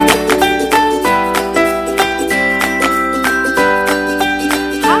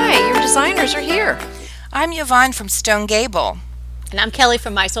I'm Yvonne from Stone Gable. And I'm Kelly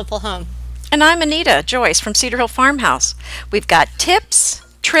from My Soulful Home. And I'm Anita Joyce from Cedar Hill Farmhouse. We've got tips,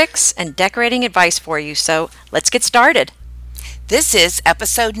 tricks, and decorating advice for you, so let's get started. This is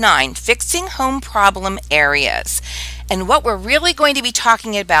episode 9, Fixing Home Problem Areas. And what we're really going to be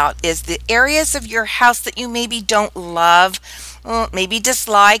talking about is the areas of your house that you maybe don't love, maybe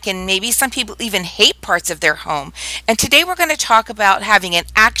dislike, and maybe some people even hate parts of their home. And today we're going to talk about having an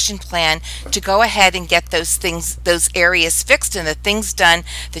action plan to go ahead and get those areas fixed and the things done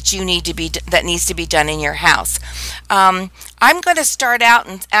that that needs to be done in your house. I'm going to start out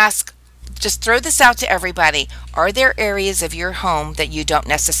and just throw this out to everybody. Are there areas of your home that you don't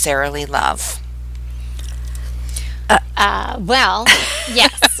necessarily love? Well,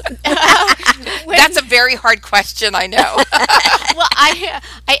 yes. That's a very hard question, I know. Well, I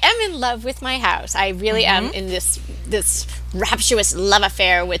am in love with my house. I really am in this rapturous love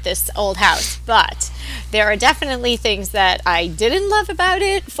affair with this old house. But there are definitely things that I didn't love about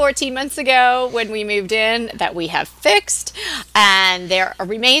it 14 months ago when we moved in that we have fixed. And there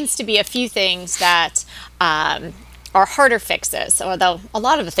remains to be a few things that are harder fixes, although a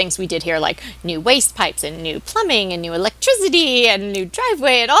lot of the things we did here, like new waste pipes and new plumbing and new electricity and new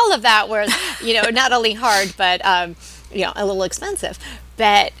driveway and all of that were, not only hard, but, a little expensive.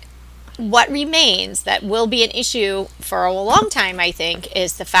 But what remains that will be an issue for a long time, I think,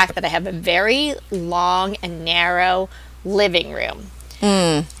 is the fact that I have a very long and narrow living room,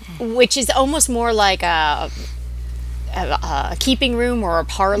 which is almost more like a keeping room or a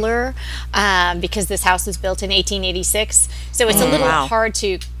parlor, because this house was built in 1886. So it's a little hard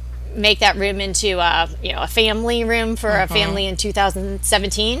to make that room into a family room for a family in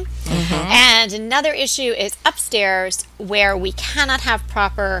 2017. And another issue is upstairs, where we cannot have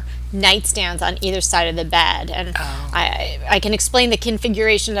proper nightstands on either side of the bed. And I can explain the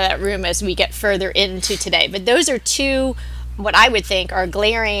configuration of that room as we get further into today. But those are two, what I would think are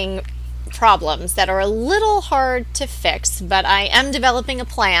glaring problems that are a little hard to fix, but I am developing a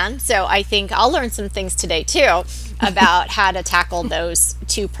plan, so I think I'll learn some things today too about how to tackle those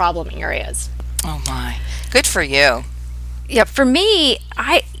two problem areas. Oh my, good for you. Yeah, for me,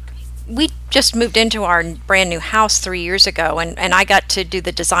 we just moved into our brand new house 3 years ago, and I got to do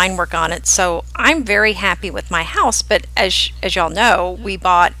the design work on it, so I'm very happy with my house. But as y'all know, we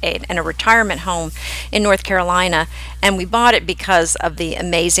bought a retirement home in North Carolina, and we bought it because of the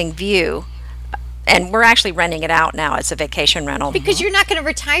amazing view. And we're actually renting it out now as a vacation rental. Because you're not going to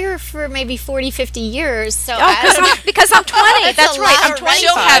retire for maybe 40, 50 years. So because I'm 20. That's right. I'm 25.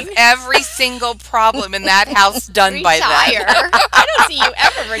 She'll have every single problem in that house done by then. I don't see you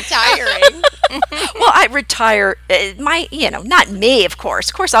ever retiring. Well, I retire. Not me, of course.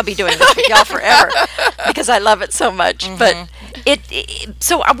 Of course, I'll be doing this with y'all forever because I love it so much. But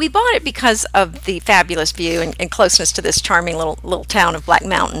so we bought it because of the fabulous view and closeness to this charming little town of Black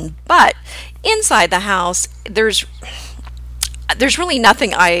Mountain. But inside the house, there's really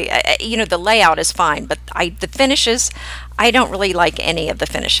nothing. The layout is fine, but the finishes, I don't really like any of the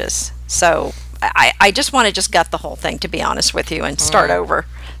finishes. So I just want to gut the whole thing, to be honest with you, and start over.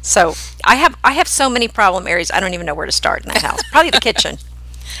 So I have so many problem areas. I don't even know where to start in that house. Probably the kitchen.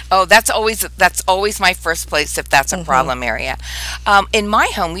 Oh, that's always my first place if that's a problem area. In my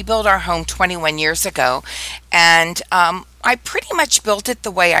home, we built our home 21 years ago, and I pretty much built it the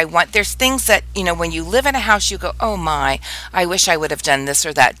way I want. There's things that, when you live in a house, you go, oh my, I wish I would have done this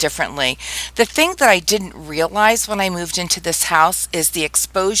or that differently. The thing that I didn't realize when I moved into this house is the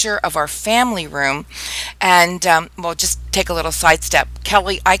exposure of our family room. And, just take a little sidestep.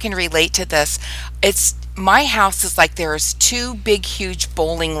 Kelly, I can relate to this. My house is like there's two big, huge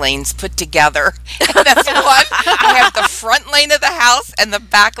bowling lanes put together. And that's one. I have the front lane of the house and the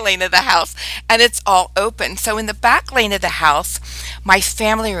back lane of the house, and it's all open. So in the back lane of the house, my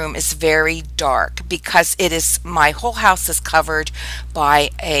family room is very dark because my whole house is covered by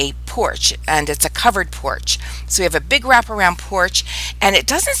a porch, and it's a covered porch. So we have a big wraparound porch, and it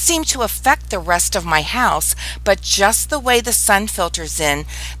doesn't seem to affect the rest of my house, but just the way the sun filters in,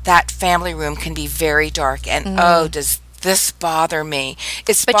 that family room can be very dark. And does this bother me?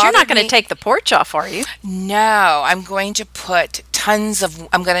 But you're not going to take the porch off, are you? No, I'm going to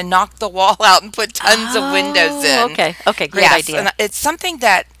I'm going to knock the wall out and put tons of windows in. Okay, great idea. And it's something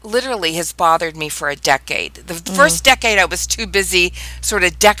that literally has bothered me for a decade. The first decade I was too busy sort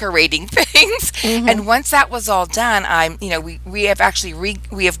of decorating things. And once that was all done, we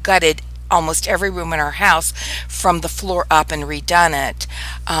have gutted almost every room in our house from the floor up and redone it.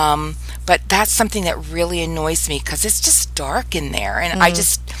 But that's something that really annoys me because it's just dark in there, and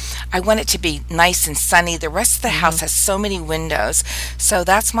I want it to be nice and sunny. The rest of the house has so many windows. So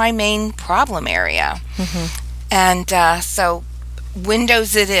that's my main problem area. And so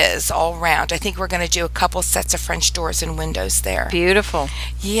windows it is all around. I think we're going to do a couple sets of French doors and windows there. Beautiful.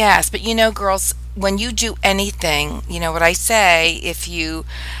 Yes, but girls, when you do anything, you know what I say, if you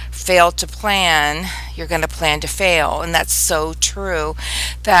fail to plan, you're going to plan to fail. And that's so true.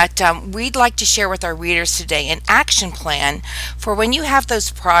 That we'd like to share with our readers today an action plan for when you have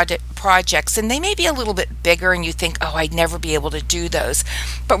those projects, and they may be a little bit bigger and you think, oh, I'd never be able to do those.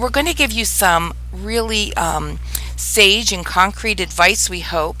 But we're going to give you some really sage and concrete advice, we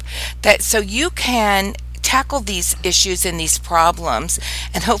hope, that so you can tackle these issues and these problems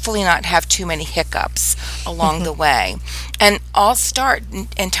and hopefully not have too many hiccups along the way. And I'll start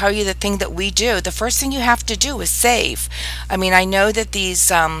and tell you the thing that we do. The first thing you have to do is save. I mean, I know that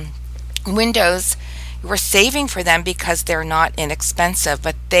these windows, we're saving for them because they're not inexpensive,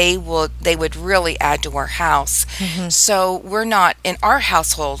 but they would really add to our house. So we're not, in our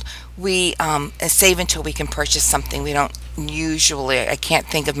household, we save until we can purchase something. We don't usually, I can't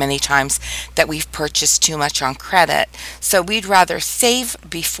think of many times that we've purchased too much on credit. So we'd rather save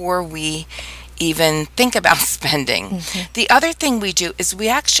before we even think about spending. The other thing we do is we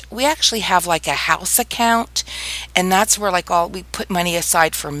actually have like a house account, and that's where we put money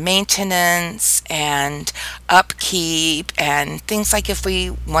aside for maintenance and upkeep and things like if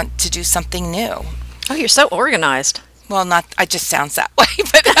we want to do something new. Oh, you're so organized. Well, not, it just sounds that way,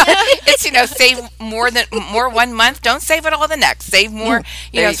 but it's, save more 1 month, don't save it all the next, save more,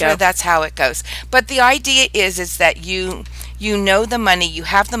 so that's how it goes. But the idea is that you know the money, you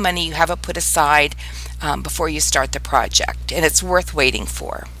have it put aside before you start the project, and it's worth waiting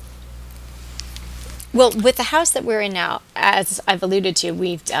for. Well, with the house that we're in now, as I've alluded to,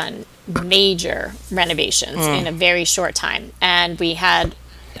 we've done major renovations in a very short time, and we had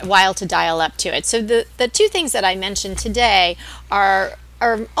a while to dial up to it. So the two things that I mentioned today are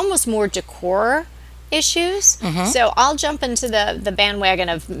almost more decor issues. So I'll jump into the bandwagon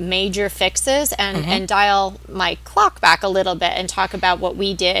of major fixes and dial my clock back a little bit and talk about what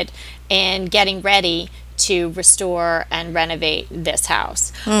we did in getting ready to restore and renovate this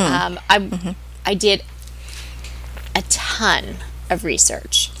house. I did a ton of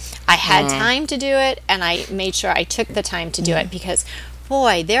research. I had time to do it, and I made sure I took the time to do it because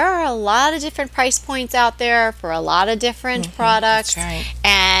boy, there are a lot of different price points out there for a lot of different products. That's right.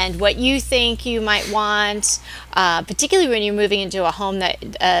 And what you think you might want, particularly when you're moving into a home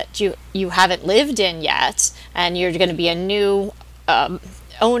that you haven't lived in yet, and you're going to be a new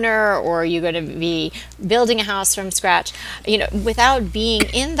owner, or you're going to be building a house from scratch, without being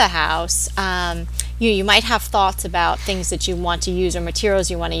in the house, you might have thoughts about things that you want to use or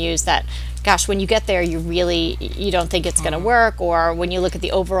materials you want to use that, gosh, when you get there, you don't think it's going to work, or when you look at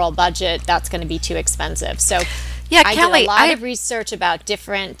the overall budget, that's going to be too expensive. So yeah, I Kelly, did a lot of research about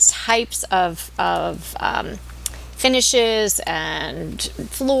different types of finishes and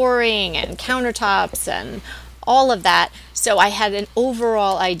flooring and countertops and all of that. So I had an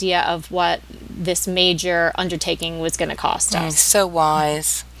overall idea of what this major undertaking was going to cost us. So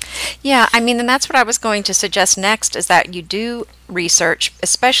wise. Yeah, I mean, and that's what I was going to suggest next, is that you do research,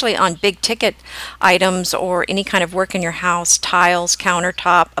 especially on big ticket items or any kind of work in your house, tiles,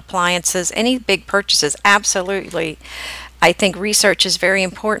 countertop, appliances, any big purchases. Absolutely. I think research is very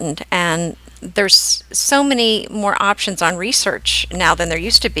important, and there's so many more options on research now than there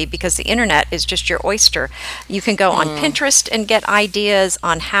used to be because the internet is just your oyster. You can go on Pinterest and get ideas,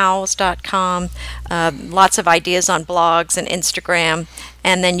 on hows.com, lots of ideas on blogs and Instagram.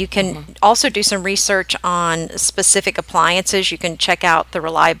 And then you can also do some research on specific appliances. You can check out the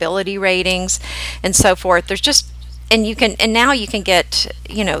reliability ratings and so forth. And now you can get,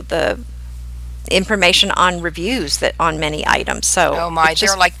 the information on reviews on many items. So oh my,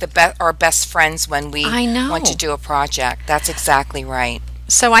 they're like our best friends when we want to do a project. That's exactly right.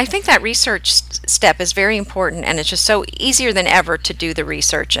 So I think that research step is very important, and it's just so easier than ever to do the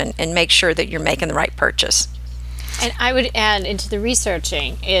research and make sure that you're making the right purchase. And I would add into the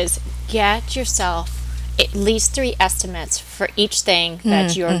researching is get yourself at least 3 estimates for each thing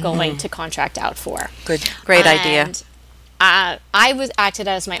that you're going to contract out for. Great idea. I acted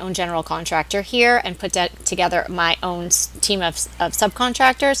as my own general contractor here and put together my own team of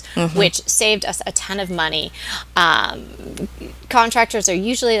subcontractors, which saved us a ton of money. Contractors are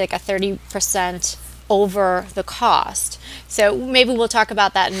usually like a 30% over the cost. So maybe we'll talk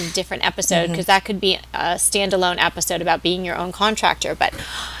about that in a different episode, because that could be a standalone episode about being your own contractor. But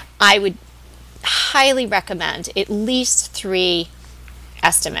I would highly recommend at least 3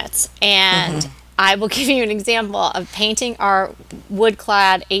 estimates. And I will give you an example of painting our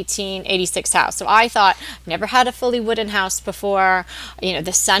wood-clad 1886 house. So I thought, never had a fully wooden house before.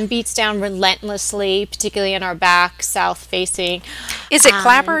 The sun beats down relentlessly, particularly in our back, south facing. Is it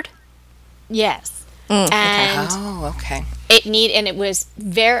clapboard? Yes. And Oh, okay. it was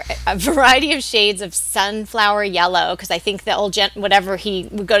a variety of shades of sunflower yellow, because I think the old whatever, he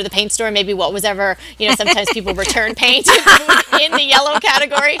would go to the paint store, maybe what was ever, sometimes people return paint in the yellow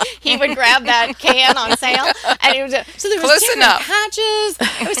category, he would grab that can on sale, and it was so there was Close different enough. patches.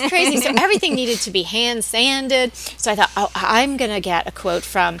 It was crazy. So everything needed to be hand sanded. So I thought, oh, I'm gonna get a quote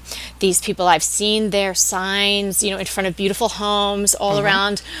from these people. I've seen their signs, in front of beautiful homes all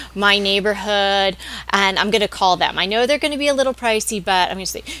around my neighborhood, and I'm gonna call them. I know they're gonna be a little pricey, but I'm gonna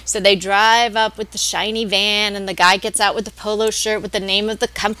see. So they drive up with the shiny van, and the guy gets out with the polo shirt with the name of the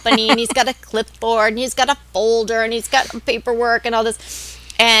company, and he's got a clipboard, and he's got a folder, and he's got paperwork and all this,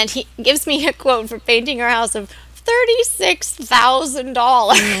 and he gives me a quote for painting our house of $36,000.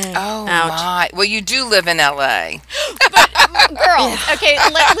 Oh my! Well, you do live in LA. But girls, okay,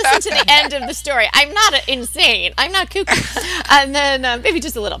 listen to the end of the story. I'm not insane. I'm not cuckoo. And then maybe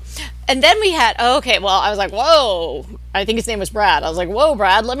just a little. And then we had I was like, whoa. I think his name was Brad. I was like, whoa,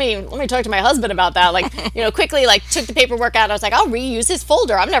 Brad, let me talk to my husband about that. Quickly, took the paperwork out. I was like, I'll reuse his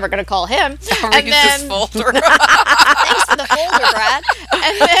folder. I'm never going to call him. Reuse this folder. Thanks for the folder, Brad.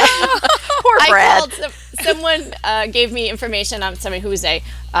 And then Poor Brad. called someone gave me information on someone who's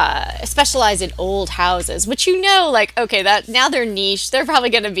specialized in old houses, which that now they're niche. They're probably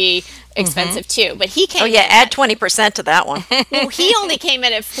going to be expensive too. But he came. Oh yeah, add 20% to that one. Well, he only came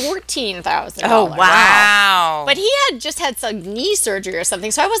in at $14,000. Oh wow. Wow. But he had just had some knee surgery or something,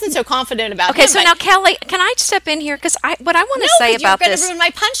 so I wasn't so confident about Okay, him. so now Kelly, can I step in here? Because what I want to say about you're this. going to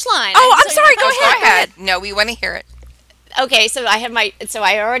ruin my punchline. Oh, I'm So sorry. you're- Go ahead. No, we want to hear it. Okay, so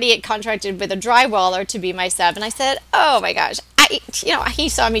I already had contracted with a drywaller to be my sub, and I said, oh my gosh, he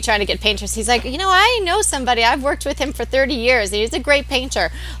saw me trying to get painters. He's like, I know somebody. I've worked with him for 30 years. He's a great painter.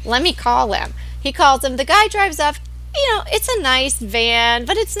 Let me call him. He calls him. The guy drives up. It's a nice van,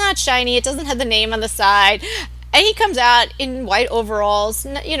 but it's not shiny. It doesn't have the name on the side. And he comes out in white overalls,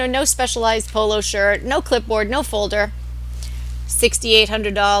 no specialized polo shirt, no clipboard, no folder.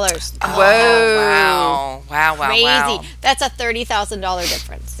 $6,800. Wow. Crazy. Wow. That's a $30,000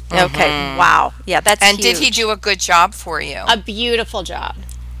 difference. Okay. Wow. Yeah, that's And huge. did he do a good job for you? A beautiful job.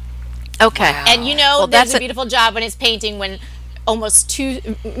 Okay. Wow. And Well, there's that's a a- beautiful job when it's painting, when almost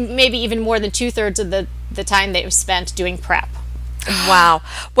maybe even more than 2/3 of the time they spent doing prep. Wow.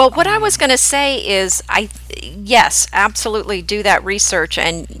 Well, what I was going to say is, yes, absolutely do that research,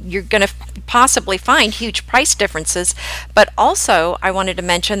 and you're going to possibly find huge price differences. But also, I wanted to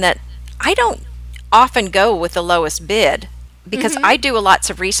mention that I don't often go with the lowest bid because I do lots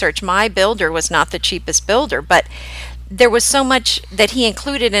of research. My builder was not the cheapest builder, but there was so much that he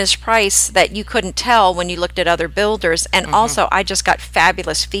included in his price that you couldn't tell when you looked at other builders. And also, I just got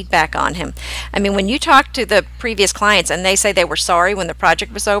fabulous feedback on him. I mean, when you talk to the previous clients and they say they were sorry when the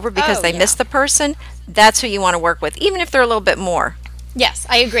project was over because Oh, they yeah. missed the person, that's who you want to work with, even if they're a little bit more. Yes,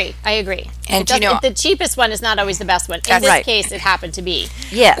 I agree. And the cheapest one is not always the best one. In That's this right. case, it happened to be.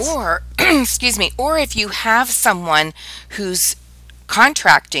 Yes. Or, excuse me, or if you have someone who's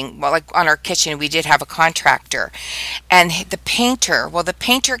contracting, well, like on our kitchen, we did have a contractor, and the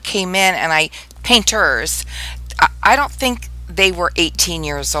painter came in, and painters, I don't think they were 18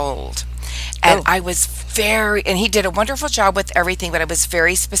 years old. And Oh. and he did a wonderful job with everything, but I was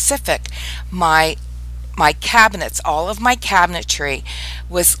very specific. My cabinets, all of my cabinetry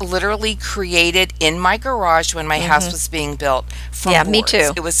was literally created in my garage when my house was being built from Yeah, me boards.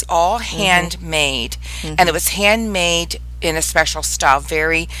 too. It was all handmade, and it was handmade in a special style,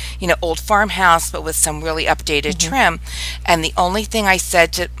 very, old farmhouse, but with some really updated trim. And the only thing I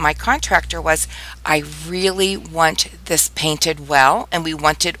said to my contractor was, I really want this painted well, and we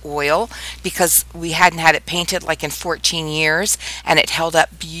wanted oil because we hadn't had it painted like in 14 years, and it held up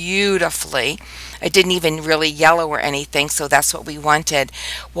beautifully. It didn't even really yellow or anything, so that's what we wanted.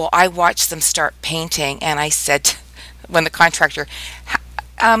 Well, I watched them start painting, and I said, when the contractor,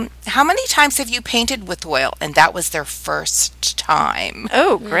 how many times have you painted with oil? And that was their first time.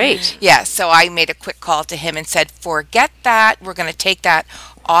 Oh, great. Yeah, so I made a quick call to him and said, forget that. We're going to take that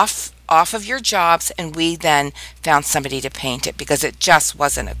off of your jobs. And we then found somebody to paint it because it just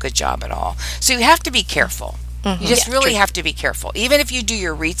wasn't a good job at all. So you have to be careful. You just really have to be careful. Even if you do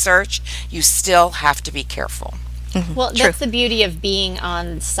your research, you still have to be careful. Well, that's the beauty of being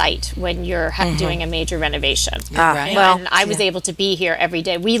on site when you're doing a major renovation. Right. Well, And I was able to be here every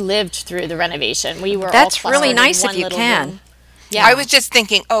day. We lived through the renovation. We were That's all really clustered in nice if one you little can. room. Yeah. I was just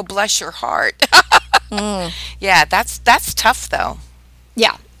thinking, oh, bless your heart. Yeah, that's tough though.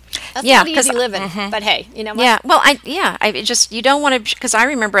 Yeah. That's Yeah, not 'cause- easy living. But hey, you know what? Yeah, well, I just you don't want to because I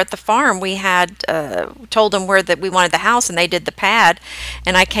remember at the farm we had told them where that we wanted the house and they did the pad,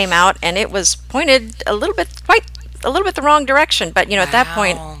 and I came out and it was pointed quite a little bit the wrong direction. But at that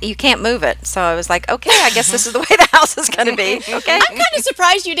point Wow. you can't move it, so I was like, okay, I guess this is the way the house is going to be. Okay. I'm kind of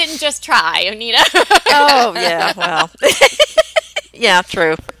surprised you didn't just try, Anita. Oh yeah, well, yeah,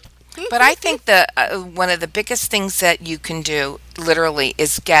 true. But I think one of the biggest things that you can do, literally,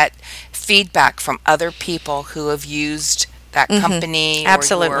 is get feedback from other people who have used that company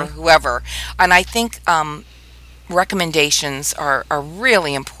Absolutely. or whoever. And I think recommendations are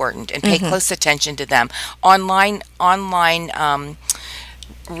really important, and pay close attention to them. Online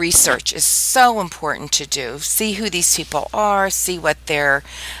research is so important to do. See who these people are. See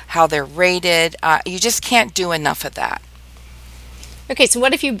how they're rated. You just can't do enough of that. Okay, so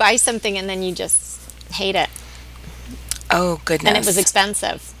what if you buy something and then you just hate it Oh goodness! and it was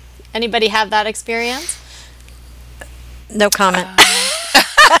expensive? Anybody have that experience? No comment.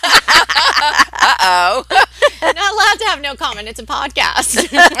 Uh-oh. Not allowed to have no comment. It's a podcast.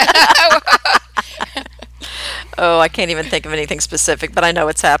 Oh, I can't even think of anything specific, but I know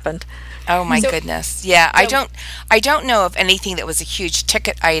it's happened. Oh my So- goodness. Yeah, I so- don't know of anything that was a huge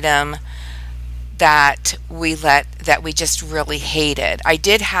ticket item that we just really hated. I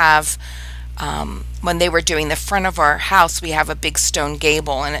did have when they were doing the front of our house, we have a big stone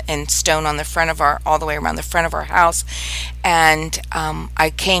gable and stone on the front of all the way around the front of our house. And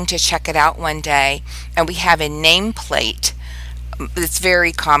I came to check it out one day, and we have a nameplate. It's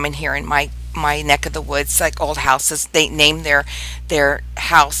very common here in my neck of the woods. Like old houses, they name their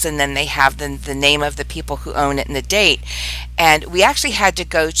house, and then they have the name of the people who own it and the date. And we actually had to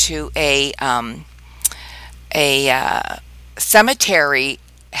go to a cemetery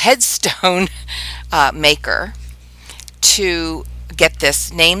headstone maker to get this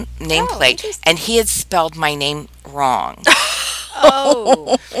nameplate, interesting. and he had spelled my name wrong.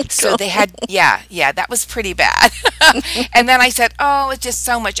 Oh, So they had, yeah, that was pretty bad. And then I said, oh, it's just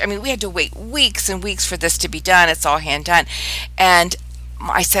so much. I mean, we had to wait weeks and weeks for this to be done. It's all hand done. And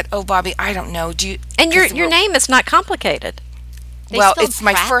I said, oh, Bobby, I don't know. And your 'cause your name is not complicated. They well, spelled it's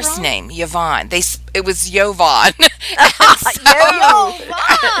my crap first wrong? name, Yvonne. It was Yovan.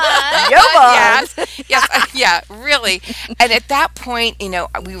 oh, fun. Yeah, really. And at that point,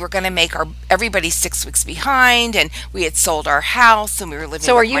 we were going to make everybody 6 weeks behind, and we had sold our house, and we were living.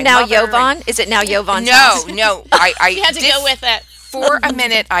 So are with you my now mother, and- Yovan? Is it now Yovan's No, house? no. I You had to did- go with it. For a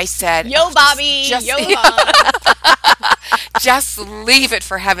minute, I said, Yo, "Oh, Bobby. just- Yo, Vaughn. just leave it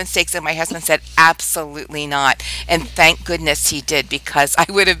for heaven's sakes." And my husband said, absolutely not. And thank goodness he did, because I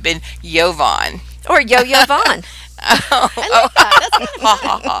would have been Yovan. Or Yo-Yo Vaughn? I like that. That's kind of Ha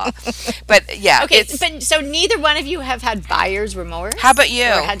ha ha. But yeah, Okay, it's, but so neither one of you have had buyer's remorse? how about you?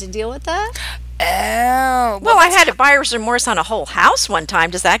 Or had to deal with that? Oh, Well, I had a buyer's remorse on a whole house one time.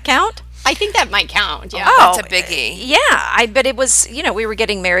 Does that count? I think that might count, yeah. that's a biggie. Yeah, but it was, we were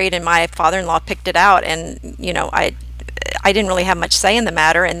getting married and my father-in-law picked it out, and I didn't really have much say in the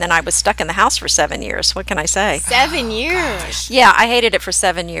matter, and then I was stuck in the house for 7 years. What can I say? 7 years. Yeah, I hated it for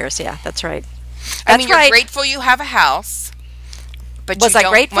 7 years. Yeah, that's right. I mean, That's right. you're grateful you have a house, but Was you I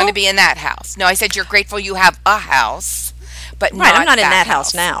don't grateful? want to be in that house. No, I said you're grateful you have a house, but Right, I'm not in that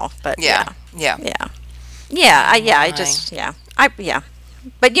house house now, but Yeah. yeah.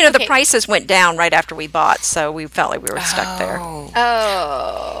 But the Okay. prices went down right after we bought, so we felt like we were stuck there. Oh.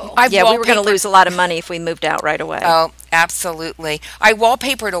 Oh. I've Yeah, we were going to wallpapered- lose a lot of money if we moved out right away. Oh, absolutely. I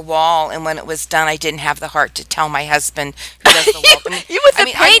wallpapered a wall, and when it was done, I didn't have the heart to tell my husband who does the wall. You with the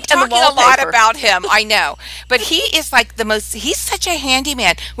paint I'm and the talking a lot wallpaper. about him, I know. But he is like he's such a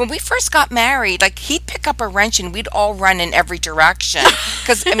handyman. When we first got married, like he'd pick up a wrench and we'd all run in every direction.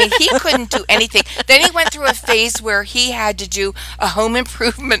 Because, he couldn't do anything. Then he went through a phase where he had to do a home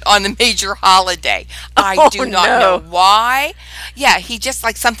improvement on the major holiday. I do not know why. Yeah, he just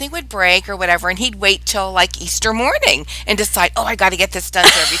like something would break or whatever, and he'd wait till like Easter morning and decide, oh, I got to get this done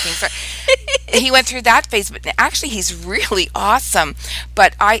so everything's right. He went through that phase, but actually he's really awesome.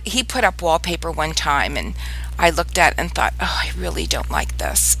 But he put up wallpaper one time, and I looked at it and thought, oh, I really don't like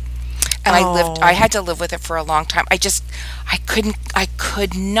this. And I had to live with it for a long time. I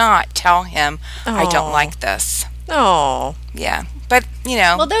could not tell him I don't like this. Oh, Yeah. But, you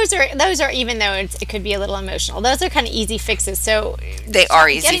know, Well, those are even though it could be a little emotional. Those are kind of easy fixes. So they are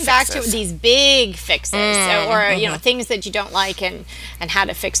easy getting back to fixes. these big fixes, or things that you don't like and how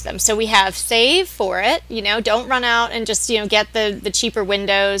to fix them. So we have save for it. Don't run out and just get the cheaper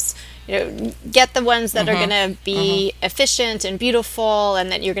windows. Get the ones that are going to be efficient and beautiful, and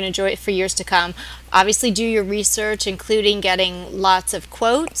that you're going to enjoy it for years to come. Obviously, do your research, including getting lots of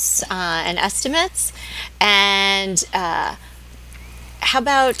quotes and estimates. And how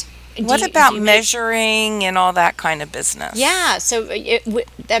about What about measuring and all that kind of business? yeah, so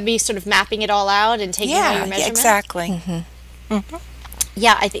that'd be sort of mapping it all out and taking all your Yeah, measurements. exactly.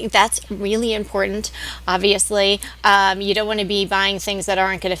 Yeah, I think that's really important. Obviously, you don't want to be buying things that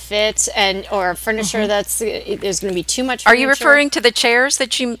aren't going to fit, or furniture there's going to be too much Are furniture. you referring to the chairs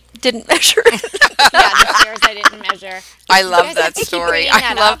that you didn't measure? Yeah, the chairs I didn't measure. I You love guys that have to keep story. bringing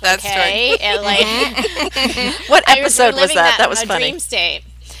I love up, that story. okay? And, like, What I was episode was reliving that? That in was a funny. dream state.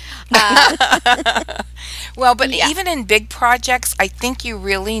 Well, but Yeah. even in big projects, I think you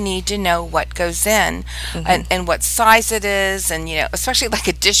really need to know what goes in and what size it is. And, especially like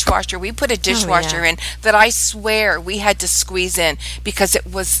a dishwasher. We put a dishwasher in that I swear we had to squeeze in because it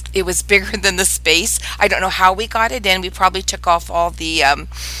was bigger than the space. I don't know how we got it in. We probably took off all the,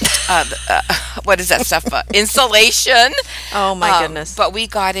 what is that stuff? Insulation. Oh, my goodness. But we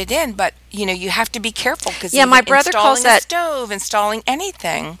got it in. But, you have to be careful because Yeah, my brother calls installing a that- stove, installing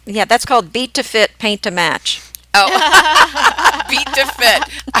anything. Yeah, that's called beat to fit, paint to match. Oh, beat to fit.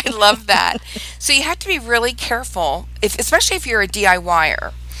 I love that. So you have to be really careful, especially if you're a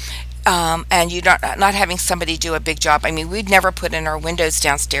DIYer, and you're not having somebody do a big job. I mean, we'd never put in our windows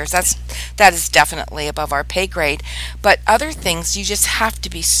downstairs. That is definitely above our pay grade. But other things, you just have to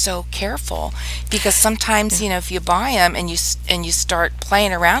be so careful because sometimes, if you buy them and you start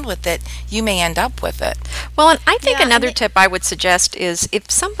playing around with it, you may end up with it. Well, and I think Yeah, another and tip I would suggest is if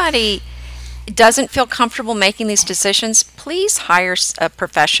somebody doesn't feel comfortable making these decisions, please hire a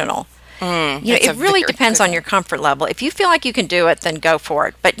professional. That's It a really very depends good on your comfort level. If you feel like you can do it, then go for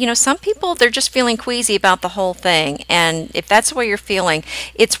it. But, some people, they're just feeling queasy about the whole thing. And if that's the way you're feeling,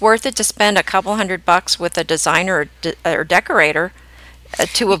 it's worth it to spend a couple $100 with a designer or decorator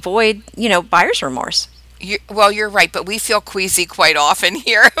to avoid, buyer's remorse. You're right, but we feel queasy quite often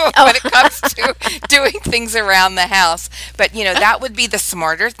here when it comes to doing things around the house. But, that would be the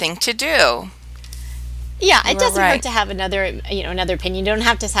smarter thing to do. Yeah, it You are doesn't right. hurt to have another opinion. You don't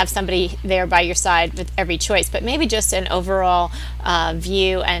have to have somebody there by your side with every choice, but maybe just an overall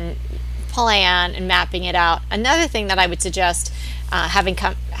view and plan and mapping it out. Another thing that I would suggest, having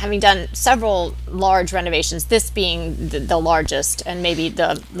done several large renovations, this being the largest and maybe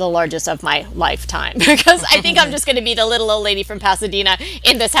the largest of my lifetime, because I think I'm just going to be the little old lady from Pasadena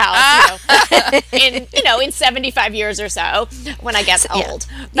in this house, in 75 years or so when I get Yeah. old.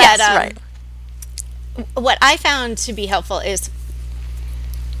 Yes, But, right. what I found to be helpful is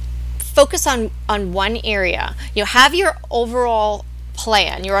focus on one area. Have your overall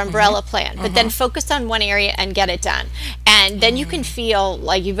plan, your umbrella plan, but then focus on one area and get it done. And then you can feel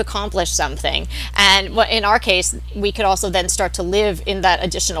like you've accomplished something. And in our case, we could also then start to live in that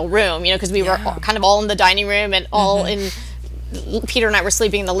additional room, because we were kind of all in the dining room and all in Peter and I were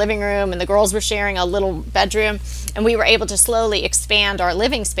sleeping in the living room, and the girls were sharing a little bedroom, and we were able to slowly expand our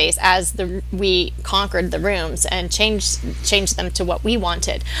living space as we conquered the rooms and changed them to what we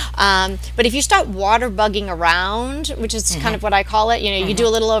wanted. But if you start water bugging around, which is kind of what I call it, you do a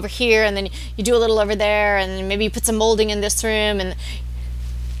little over here, and then you do a little over there, and then maybe you put some molding in this room, and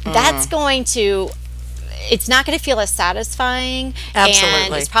that's going to. It's not going to feel as satisfying, and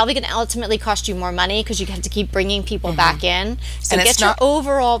Absolutely. it's probably going to ultimately cost you more money because you have to keep bringing people back in. So And get it's your not-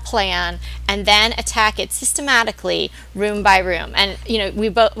 overall plan and then attack it systematically, room by room. And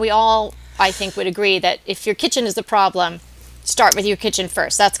we all, I think, would agree that if your kitchen is the problem, start with your kitchen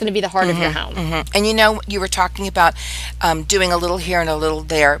first. That's going to be the heart of your home. And you were talking about doing a little here and a little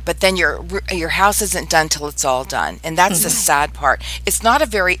there, but then your house isn't done till it's all done, and that's the sad part. It's not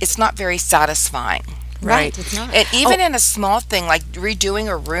very satisfying. Right, it's not. And even in a small thing like redoing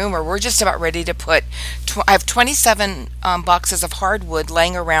a room, or we're just about ready to put, I have 27 boxes of hardwood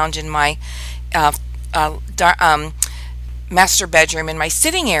laying around in my master bedroom in my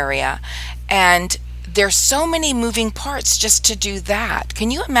sitting area, and there's so many moving parts just to do that.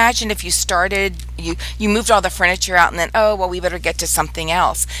 Can you imagine if you started, you moved all the furniture out and then, oh, well, we better get to something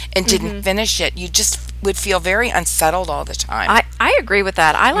else and didn't finish it? You just would feel very unsettled all the time. I agree with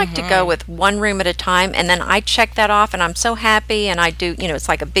that. I like to go with one room at a time, and then I check that off, and I'm so happy, and I do, it's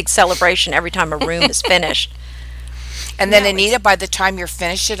like a big celebration every time a room is finished. And then, Anita, by the time you're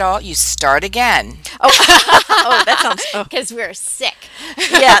finished it all, you start again. Oh, that sounds. Oh. Because we're sick.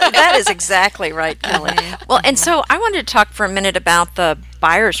 Yeah, that is exactly right, Kelly. Well, and so I wanted to talk for a minute about the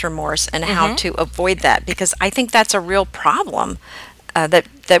buyer's remorse and how to avoid that, because I think that's a real problem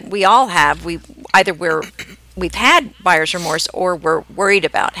that we all have. We've had buyer's remorse or we're worried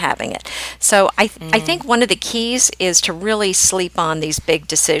about having it. So I think one of the keys is to really sleep on these big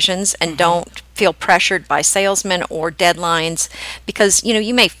decisions and don't feel pressured by salesmen or deadlines, because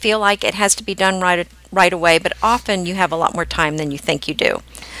you may feel like it has to be done right away, but often you have a lot more time than you think you do.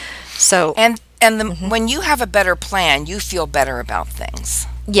 So when you have a better plan, you feel better about things.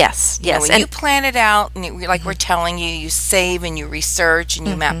 Yes. When you plan it out, and like we're telling you, you save and you research and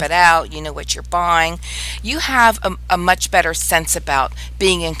you map it out, you know what you're buying, you have a much better sense about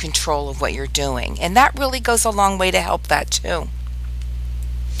being in control of what you're doing. And that really goes a long way to help that too.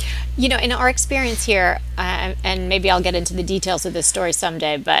 In our experience here, and maybe I'll get into the details of this story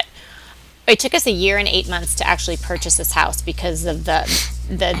someday, but it took us 1 year and 8 months to actually purchase this house because of the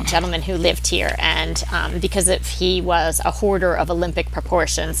gentleman who lived here, and because he was a hoarder of Olympic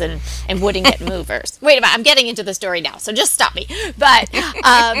proportions and wouldn't get movers. Wait a minute, I'm getting into the story now, so just stop me. But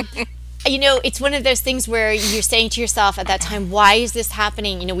it's one of those things where you're saying to yourself at that time, why is this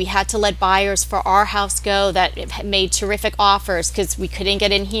happening? We had to let buyers for our house go that made terrific offers because we couldn't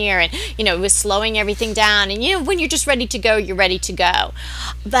get in here, and it was slowing everything down. And when you're just ready to go, you're ready to go.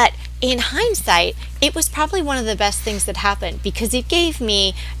 But in hindsight, it was probably one of the best things that happened, because it gave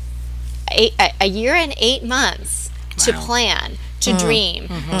me a year and 8 months to plan, to dream,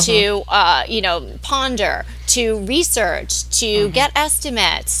 to ponder, to research, to get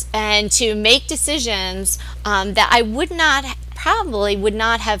estimates, and to make decisions that I probably would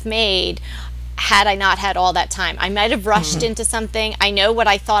not have made had I not had all that time. I might have rushed into something. I know what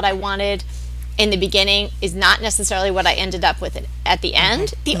I thought I wanted in the beginning is not necessarily what I ended up with at the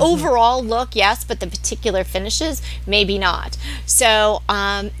end. The overall look, yes, but the particular finishes, maybe not. So,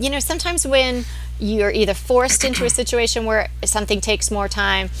 sometimes when you're either forced into a situation where something takes more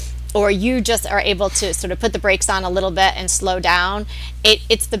time, or you just are able to sort of put the brakes on a little bit and slow down,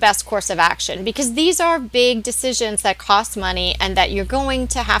 it's the best course of action, because these are big decisions that cost money and that you're going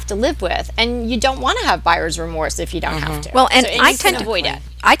to have to live with, and you don't want to have buyer's remorse if you don't have to. Well, and so I tend to avoid it.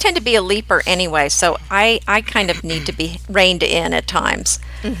 I tend to be a leaper anyway, so I kind of need to be reined in at times,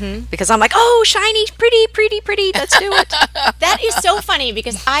 because I'm like, oh, shiny, pretty, let's do it. That is so funny,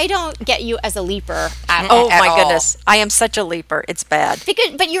 because I don't get you as a leaper at Oh all. my goodness, I am such a leaper. It's bad.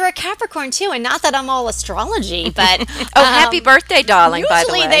 But you're a Capricorn too, and not that I'm all astrology, but Oh, happy birthday, darling, by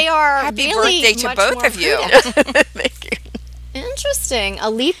the way. usually they are Happy really birthday to much both more of you. prudent. Thank you. Interesting. A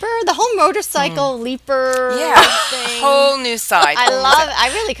leaper, the whole motorcycle leaper thing. Whole new side. I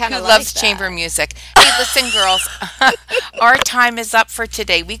really kind Who of like loves that. chamber music? Hey, listen, girls, our time is up for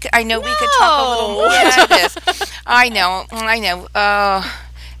today. I know we could talk a little more. Yeah, it is. I know.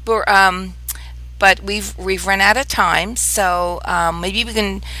 But we've run out of time, so maybe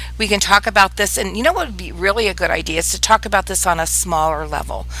we can talk about this. And you know what would be really a good idea is to talk about this on a smaller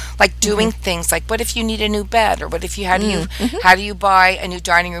level, like doing things like, what if you need a new bed, or what if how do you buy a new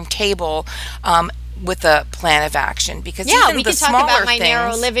dining room table with a plan of action? Because even we the could talk smaller about my things,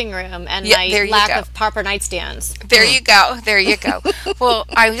 narrow living room and Yeah, my there you lack go. of proper nightstands. There you go. Well,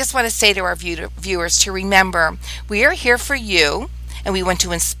 I just want to say to our viewers to remember, we are here for you, and we want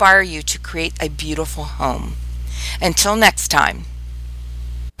to inspire you to create a beautiful home. Until next time.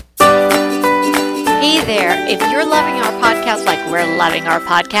 Hey there, if you're loving our podcast like we're loving our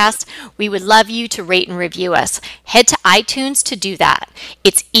podcast, we would love you to rate and review us. Head to iTunes to do that.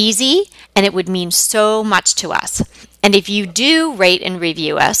 It's easy, and it would mean so much to us. And if you do rate and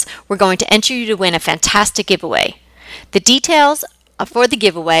review us, we're going to enter you to win a fantastic giveaway. The details for the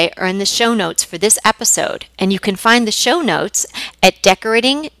giveaway are in the show notes for this episode, and you can find the show notes at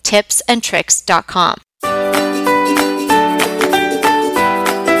decoratingtipsandtricks.com.